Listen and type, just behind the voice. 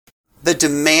the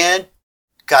demand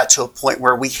got to a point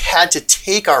where we had to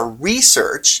take our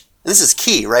research, and this is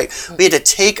key, right? We had to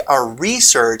take our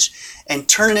research and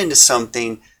turn it into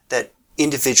something that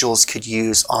individuals could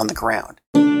use on the ground.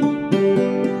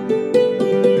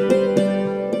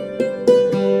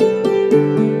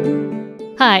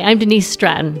 Hi, I'm Denise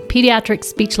Stratton, pediatric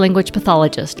speech-language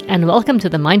pathologist, and welcome to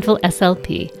the Mindful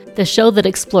SLP, the show that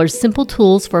explores simple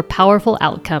tools for powerful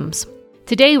outcomes.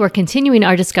 Today, we're continuing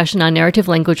our discussion on narrative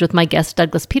language with my guest,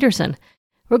 Doug Petersen.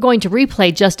 We're going to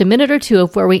replay just a minute or two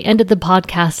of where we ended the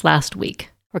podcast last week.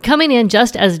 We're coming in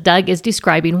just as Doug is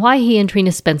describing why he and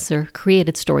Trina Spencer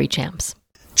created Story Champs.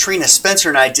 Trina Spencer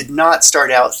and I did not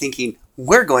start out thinking,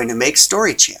 we're going to make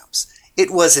Story Champs.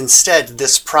 It was instead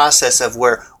this process of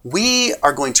where we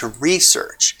are going to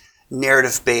research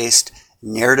narrative-based,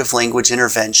 narrative language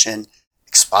intervention,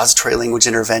 expository language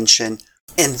intervention,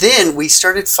 and then we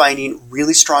started finding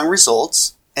really strong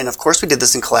results. And of course, we did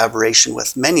this in collaboration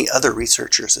with many other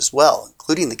researchers as well,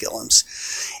 including the Gillums.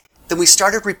 Then we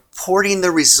started reporting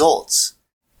the results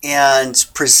and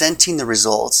presenting the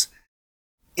results.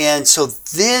 And so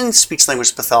then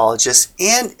speech-language pathologists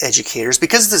and educators,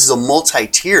 because this is a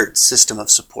multi-tiered system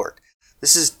of support,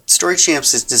 Story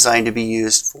Champs is designed to be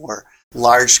used for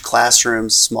large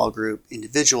classrooms, small group,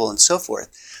 individual, and so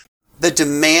forth. The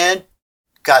demand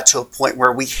got to a point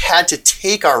where we had to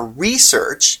take our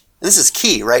research, and this is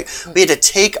key, right? We had to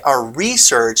take our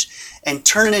research and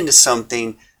turn it into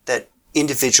something that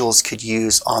individuals could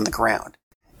use on the ground.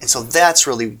 And so that's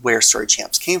really where Story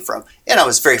Champs came from. And I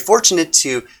was very fortunate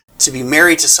to be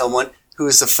married to someone who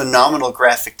is a phenomenal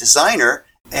graphic designer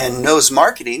and knows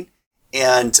marketing.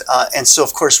 And so,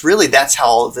 of course, really that's how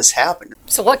all of this happened.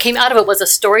 So what came out of it was a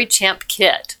Story Champ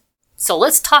kit. So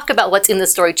let's talk about what's in the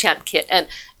Story Champ kit and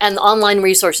the online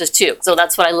resources too. So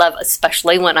that's what I love,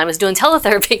 especially when I was doing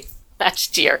teletherapy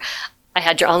last year. I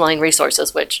had your online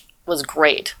resources, which was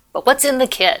great. But what's in the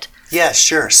kit? Yeah,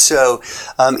 sure. So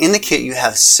in the kit, you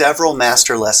have several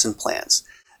master lesson plans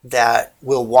that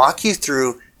will walk you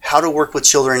through how to work with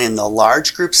children in the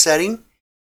large group setting,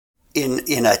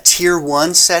 in a tier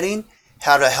 1 setting,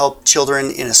 how to help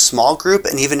children in a small group,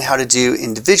 and even how to do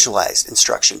individualized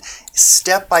instruction.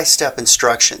 Step-by-step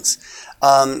instructions,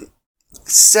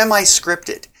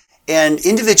 semi-scripted. And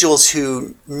individuals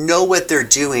who know what they're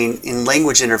doing in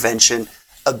language intervention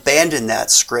abandon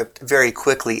that script very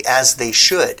quickly, as they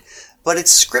should. But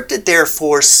it's scripted there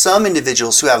for some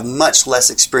individuals who have much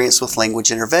less experience with language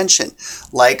intervention,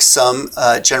 like some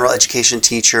general education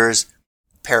teachers,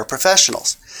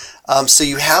 paraprofessionals. So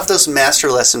you have those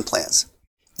master lesson plans.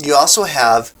 You also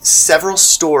have several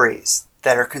stories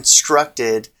that are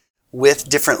constructed with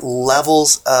different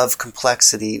levels of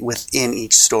complexity within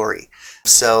each story.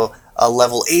 So a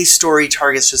level A story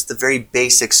targets just the very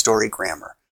basic story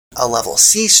grammar. A level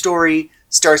C story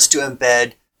starts to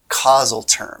embed causal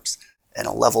terms. And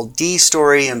a level D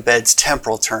story embeds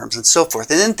temporal terms and so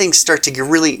forth. And then things start to get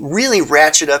really, really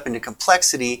ratchet up into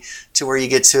complexity to where you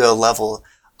get to a level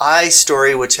I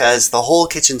story, which has the whole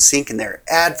kitchen sink in there,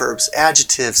 adverbs,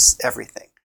 adjectives, everything.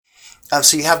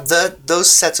 So you have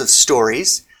those sets of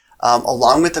stories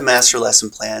along with the master lesson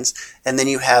plans. And then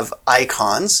you have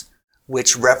icons,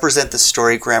 which represent the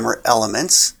story grammar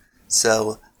elements.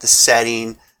 So the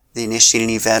setting, the initiating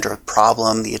event or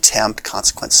problem, the attempt,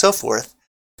 consequence, so forth.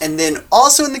 And then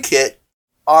also in the kit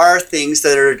are things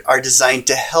that are designed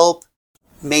to help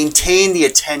maintain the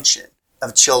attention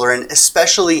of children,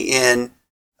 especially in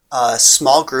a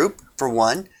small group, for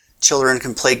one. Children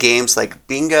can play games like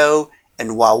bingo,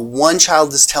 and while one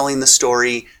child is telling the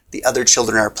story, the other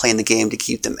children are playing the game to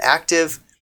keep them active.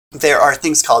 There are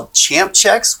things called champ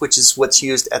checks, which is what's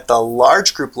used at the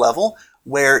large group level,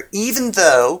 where even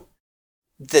though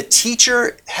the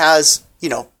teacher has,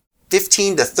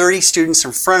 15 to 30 students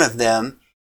in front of them,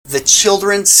 the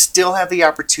children still have the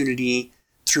opportunity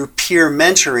through peer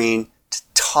mentoring to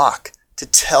talk, to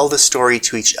tell the story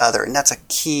to each other. And that's a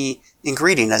key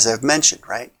ingredient, as I've mentioned,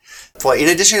 right? Well, in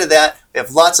addition to that, we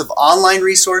have lots of online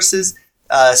resources.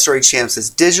 Story Champs is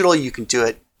digital. You can do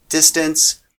it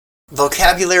distance.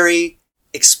 Vocabulary,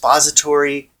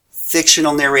 expository,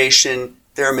 fictional narration.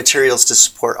 There are materials to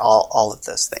support all of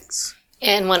those things.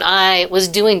 And when I was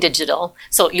doing digital,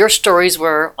 so your stories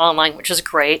were online, which is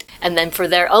great. And then for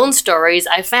their own stories,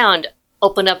 I found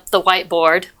open up the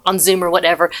whiteboard on Zoom or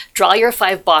whatever, draw your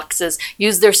 5 boxes,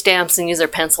 use their stamps and use their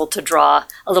pencil to draw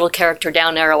a little character,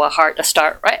 down arrow, a heart, a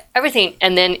star, right? Everything.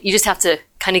 And then you just have to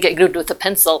kind of get good with the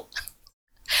pencil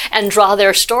and draw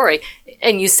their story.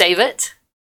 And you save it.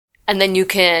 And then you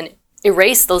can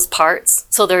erase those parts.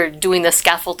 So they're doing the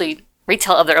scaffolding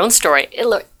retell of their own story.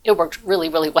 It worked really,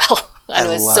 really well. I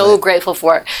was so grateful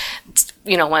for it.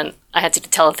 when I had to do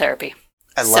teletherapy.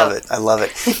 I love it. I love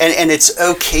it. And it's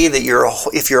okay that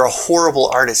if you're a horrible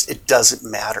artist, it doesn't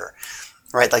matter,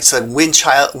 right? Like, so when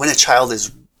a child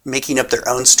is making up their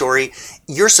own story,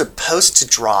 you're supposed to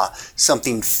draw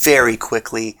something very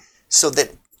quickly so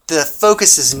that the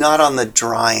focus is not on the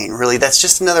drawing, really. That's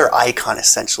just another icon,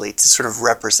 essentially, to sort of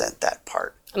represent that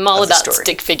part. I'm all of the about story.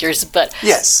 stick figures, but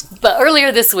yes. But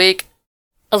earlier this week,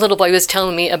 a little boy was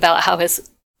telling me about how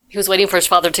he was waiting for his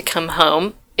father to come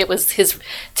home. It was his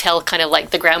tell, kind of like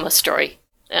the grandma story.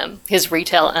 His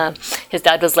retell. His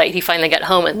dad was late. He finally got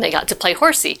home, and they got to play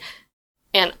horsey.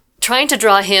 And trying to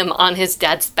draw him on his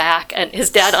dad's back, and his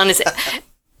dad on his...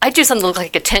 I drew something that looked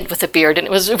like a tent with a beard, and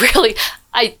it was really...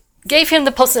 I gave him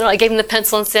the Post-it note, I gave him the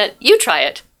pencil and said, "You try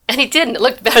it." And he did, and it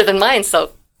looked better than mine,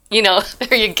 so,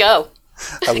 there you go.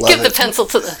 I love Give it. the pencil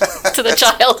to the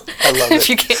child. I love if it.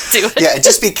 you can't do it. Yeah, and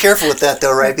just be careful with that,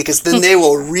 though, right? Because then they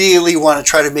will really want to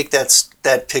try to make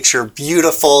that picture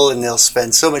beautiful, and they'll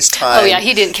spend so much time. Oh, yeah,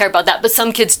 he didn't care about that, but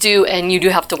some kids do, and you do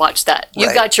have to watch that. You've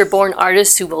Right. got your born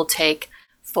artists who will take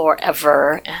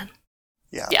forever, and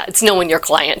Yeah, it's knowing your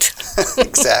client.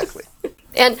 exactly.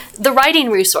 And the writing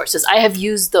resources, I have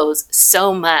used those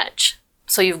so much.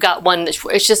 So you've got one,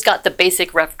 it's just got the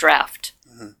basic rough draft.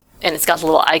 Mm-hmm. And it's got the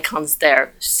little icons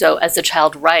there. So as the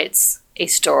child writes a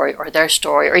story or their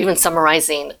story, or even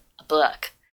summarizing a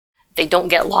book, they don't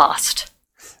get lost.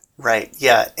 Right,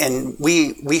 yeah. And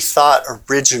we thought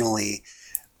originally,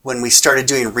 when we started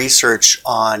doing research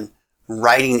on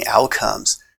writing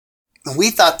outcomes, we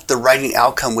thought the writing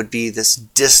outcome would be this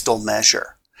distal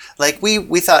measure. Like we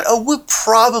thought, we'll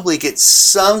probably get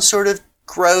some sort of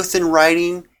growth in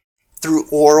writing through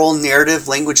oral narrative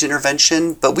language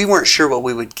intervention, but we weren't sure what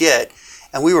we would get.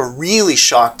 And we were really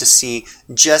shocked to see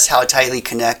just how tightly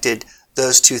connected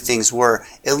those two things were,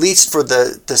 at least for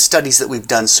the studies that we've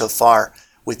done so far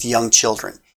with young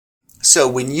children. So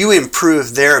when you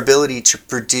improve their ability to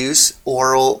produce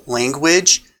oral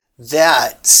language,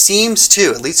 that seems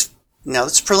to, at least now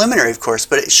it's preliminary, of course,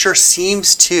 but it sure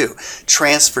seems to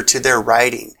transfer to their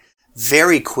writing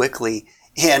very quickly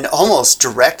and almost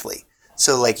directly.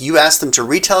 So like you ask them to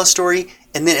retell a story,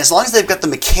 and then as long as they've got the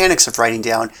mechanics of writing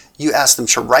down, you ask them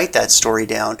to write that story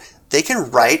down, they can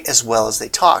write as well as they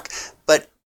talk. But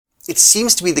it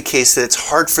seems to be the case that it's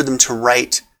hard for them to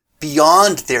write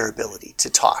beyond their ability to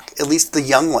talk, at least the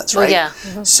young ones, right? Well, yeah.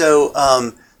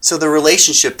 Mm-hmm. So the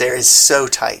relationship there is so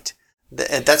tight.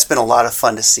 That's been a lot of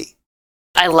fun to see.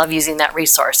 I love using that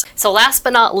resource. So last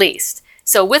but not least,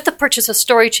 so with the purchase of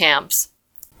Story Champs,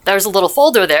 there's a little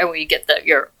folder there where you get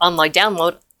your online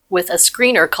download with a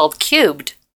screener called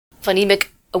Cubed. Phonemic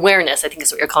awareness, I think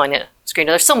is what you're calling it. Screener.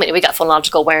 There's so many. We got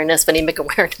phonological awareness, phonemic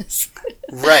awareness.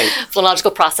 Right.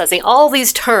 Phonological processing, all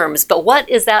these terms. But what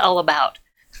is that all about?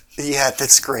 Yeah,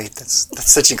 that's great. That's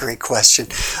such a great question.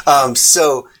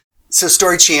 So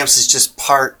Story Champs is just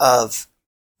part of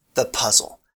the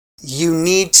puzzle. You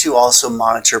need to also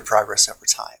monitor progress over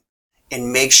time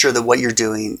and make sure that what you're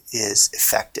doing is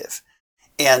effective.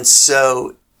 And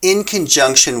so in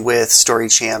conjunction with Story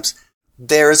Champs,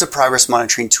 there is a progress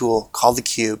monitoring tool called the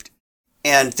Cubed.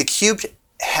 And the Cubed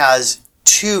has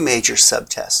two major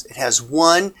subtests. It has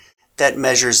one that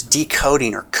measures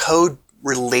decoding or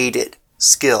code-related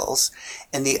skills,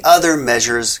 and the other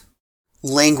measures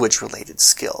language-related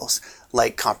skills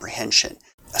like comprehension.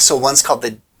 So one's called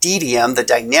the DDM, the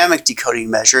dynamic decoding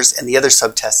measures, and the other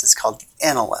subtest is called the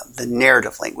NLM, the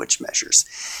narrative language measures.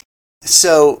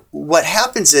 So what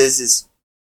happens is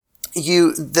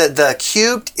the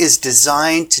Cubed is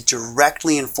designed to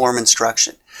directly inform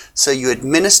instruction. So you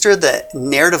administer the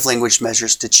narrative language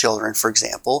measures to children, for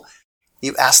example.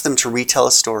 You ask them to retell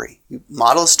a story. You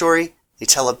model a story, they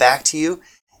tell it back to you,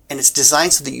 and it's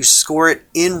designed so that you score it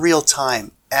in real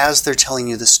time as they're telling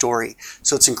you the story.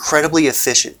 So it's incredibly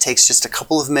efficient. It takes just a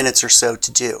couple of minutes or so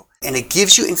to do. And it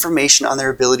gives you information on their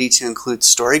ability to include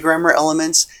story grammar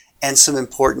elements and some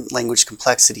important language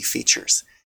complexity features.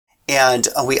 And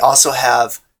we also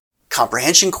have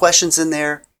comprehension questions in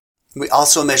there. We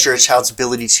also measure a child's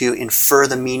ability to infer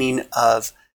the meaning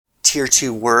of tier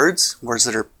 2 words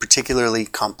that are particularly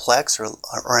complex or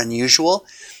unusual.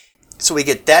 So we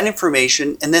get that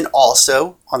information, and then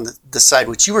also on the side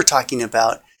which you were talking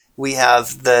about, we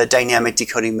have the dynamic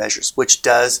decoding measures, which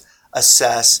does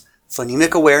assess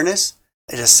phonemic awareness.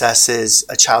 It assesses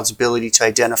a child's ability to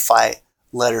identify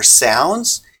letter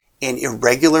sounds in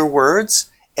irregular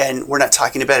words. And we're not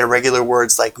talking about irregular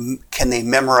words like can they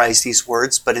memorize these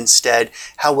words, but instead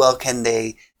how well can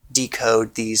they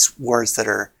decode these words that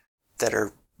are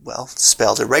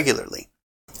spelled irregularly.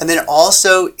 And then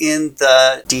also in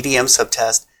the DDM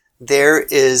subtest, there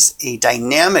is a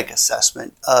dynamic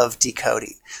assessment of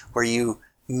decoding where you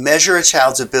measure a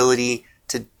child's ability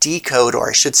to decode, or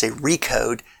I should say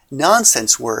recode,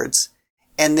 nonsense words.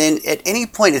 And then at any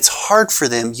point it's hard for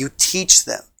them, you teach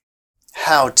them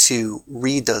how to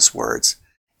read those words.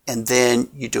 And then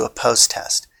you do a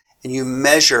post-test. And you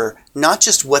measure not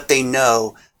just what they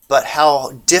know, but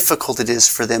how difficult it is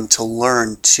for them to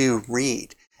learn to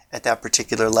read at that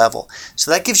particular level.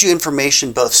 So that gives you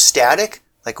information both static,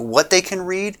 like what they can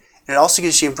read, and it also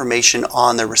gives you information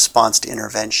on their response to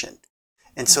intervention.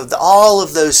 And so all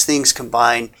of those things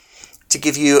combine to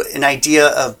give you an idea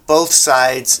of both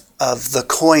sides of the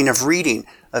coin of reading,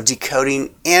 of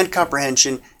decoding and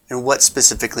comprehension, and what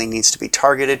specifically needs to be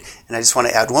targeted. And I just want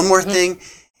to add one more thing.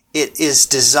 It is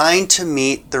designed to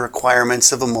meet the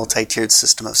requirements of a multi-tiered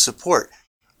system of support.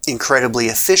 Incredibly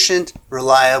efficient,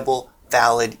 reliable,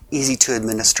 valid, easy to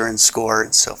administer and score,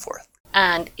 and so forth.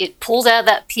 And it pulls out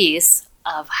that piece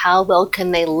of how well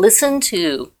can they listen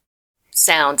to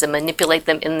sounds and manipulate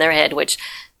them in their head, which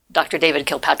Dr. David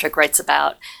Kilpatrick writes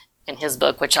about in his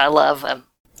book, which I love. I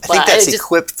think that's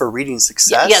Equipped for Reading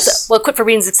Success. Yes. Well, Equipped for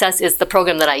Reading Success is the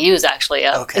program that I use, actually,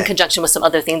 in conjunction with some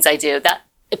other things I do. That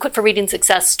Equipped for Reading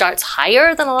Success starts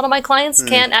higher than a lot of my clients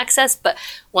can access, but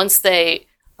once they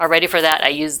are ready for that, I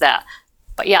use that.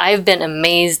 But yeah, I've been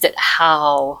amazed at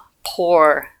how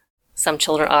poor some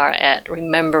children are at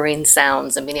remembering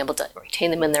sounds and being able to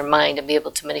retain them in their mind and be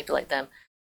able to manipulate them.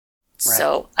 Right.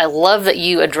 So I love that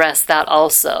you address that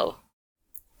also,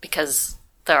 because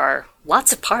there are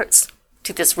lots of parts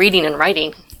to this reading and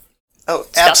writing. Oh,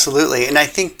 absolutely. And I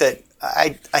think that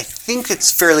I think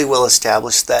it's fairly well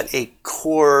established that a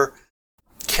core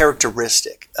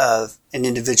characteristic of an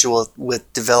individual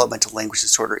with developmental language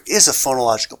disorder is a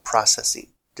phonological processing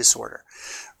disorder,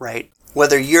 right?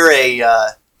 Whether you're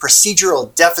a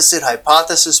procedural deficit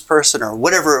hypothesis person or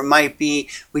whatever it might be,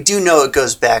 we do know it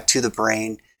goes back to the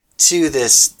brain, to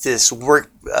this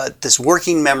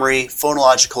working memory,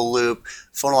 phonological loop,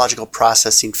 phonological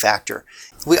processing factor.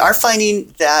 We are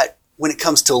finding that when it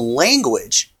comes to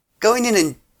language, going in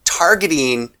and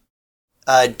targeting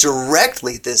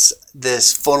directly this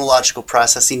phonological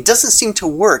processing doesn't seem to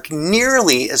work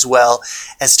nearly as well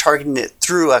as targeting it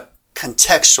through a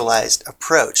contextualized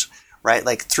approach, right?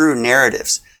 Like through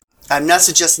narratives. I'm not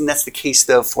suggesting that's the case,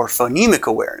 though, for phonemic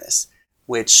awareness,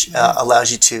 which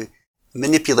allows you to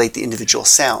manipulate the individual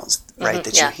sounds, right,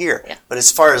 that you hear. Yeah. But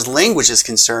as far as language is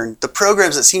concerned, the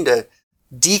programs that seem to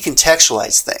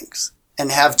decontextualize things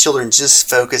and have children just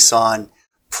focus on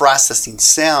processing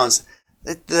sounds,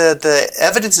 the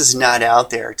evidence is not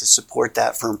out there to support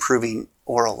that for improving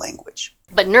oral language.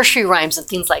 But nursery rhymes and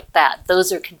things like that,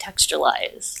 those are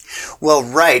contextualized. Well,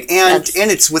 right. And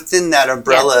it's within that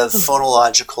umbrella of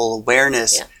phonological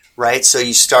awareness, right? So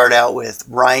you start out with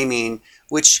rhyming,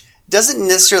 which doesn't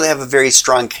necessarily have a very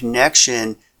strong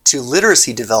connection to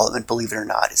literacy development, believe it or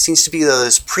not. It seems to be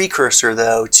this precursor,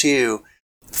 though, to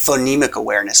phonemic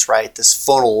awareness, right? This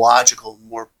phonological,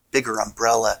 more bigger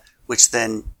umbrella, which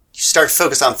then you start to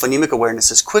focus on phonemic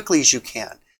awareness as quickly as you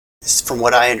can. This is from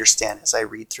what I understand as I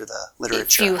read through the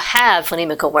literature. If you have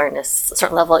phonemic awareness at a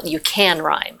certain level, you can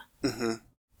rhyme. Mm-hmm.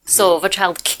 So if a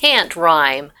child can't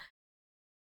rhyme,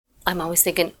 I'm always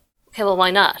thinking, okay, well,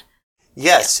 why not?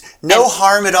 Yes. No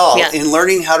harm at all in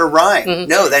learning how to rhyme. Mm-hmm.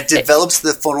 No, that develops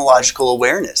the phonological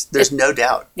awareness. There's no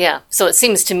doubt. Yeah. So it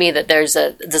seems to me that there's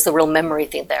a real memory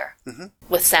thing there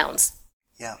with sounds.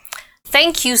 Yeah.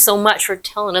 Thank you so much for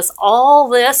telling us all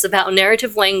this about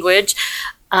narrative language.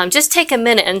 Just take a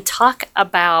minute and talk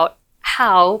about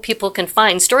how people can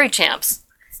find Story Champs.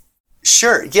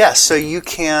 Sure. Yes. So you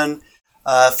can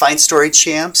find Story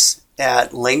Champs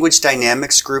at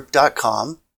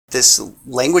languagedynamicsgroup.com. This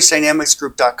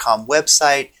languagedynamicsgroup.com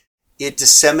website, it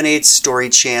disseminates Story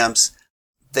Champs.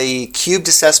 The cubed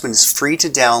assessment is free to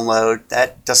download.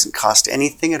 That doesn't cost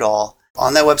anything at all.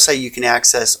 On that website, you can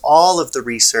access all of the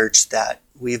research that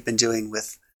we've been doing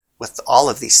with all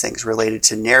of these things related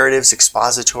to narratives,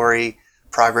 expository,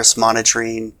 progress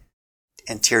monitoring,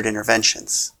 and tiered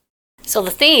interventions. So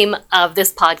the theme of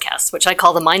this podcast, which I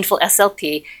call the Mindful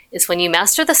SLP, is when you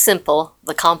master the simple,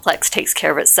 the complex takes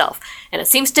care of itself. And it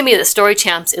seems to me that Story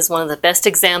Champs is one of the best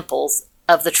examples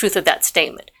of the truth of that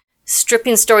statement.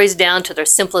 Stripping stories down to their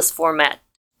simplest format,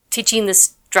 teaching the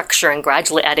structure and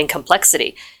gradually adding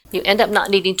complexity. You end up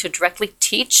not needing to directly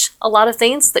teach a lot of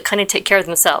things that kind of take care of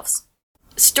themselves.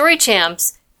 Story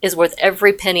Champs is worth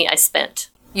every penny I spent.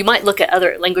 You might look at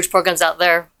other language programs out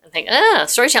there and think,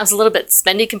 Story Champs is a little bit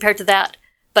spendy compared to that,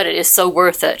 but it is so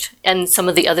worth it. And some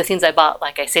of the other things I bought,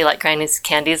 like I say, like Granny's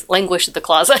candies, languish in the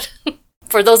closet.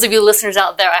 For those of you listeners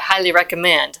out there, I highly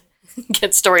recommend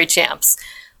get story champs.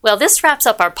 Well, this wraps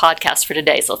up our podcast for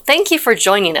today, so thank you for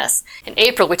joining us. In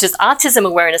April, which is Autism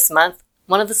Awareness Month,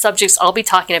 one of the subjects I'll be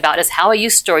talking about is how I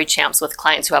use story champs with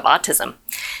clients who have autism.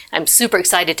 I'm super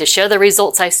excited to share the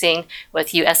results I've seen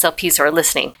with you SLPs who are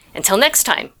listening. Until next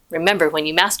time, remember, when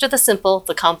you master the simple,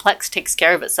 the complex takes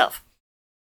care of itself.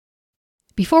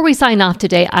 Before we sign off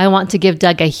today, I want to give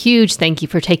Doug a huge thank you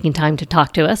for taking time to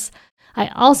talk to us. I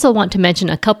also want to mention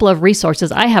a couple of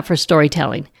resources I have for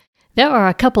storytelling. There are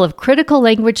a couple of critical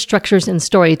language structures in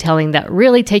storytelling that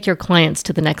really take your clients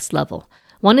to the next level.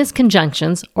 One is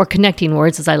conjunctions, or connecting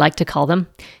words as I like to call them.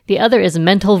 The other is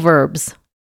mental verbs.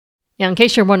 Now, in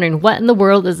case you're wondering what in the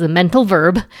world is a mental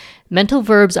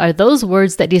verbs are those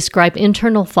words that describe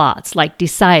internal thoughts like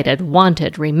decided,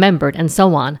 wanted, remembered, and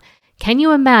so on. Can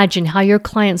you imagine how your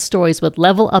clients' stories would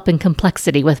level up in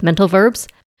complexity with mental verbs?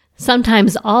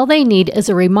 Sometimes all they need is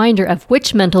a reminder of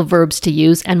which mental verbs to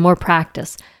use and more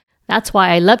practice. That's why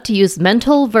I love to use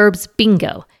Mental Verbs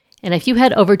Bingo. And if you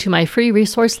head over to my free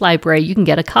resource library, you can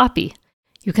get a copy.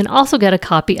 You can also get a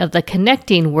copy of the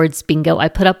Connecting Words Bingo I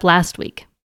put up last week.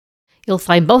 You'll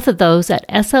find both of those at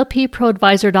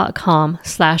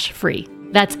slpproadvisor.com/free.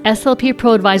 That's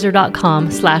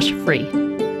slpproadvisor.com/free.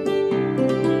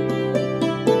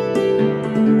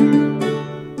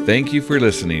 Thank you for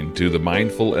listening to The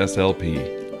Mindful SLP.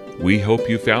 We hope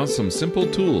you found some simple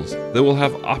tools that will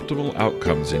have optimal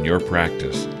outcomes in your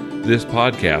practice. This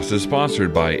podcast is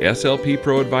sponsored by SLP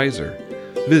Pro Advisor.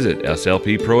 Visit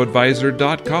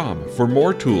slpproadvisor.com for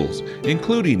more tools,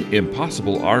 including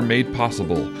Impossible Are Made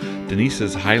Possible,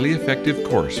 Denise's highly effective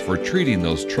course for treating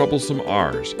those troublesome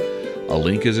R's. A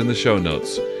link is in the show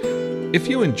notes. If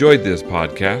you enjoyed this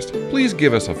podcast, please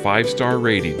give us a 5-star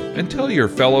rating and tell your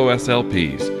fellow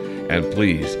SLPs. And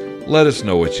please, let us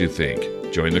know what you think.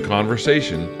 Join the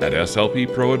conversation at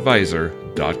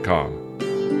slpproadvisor.com.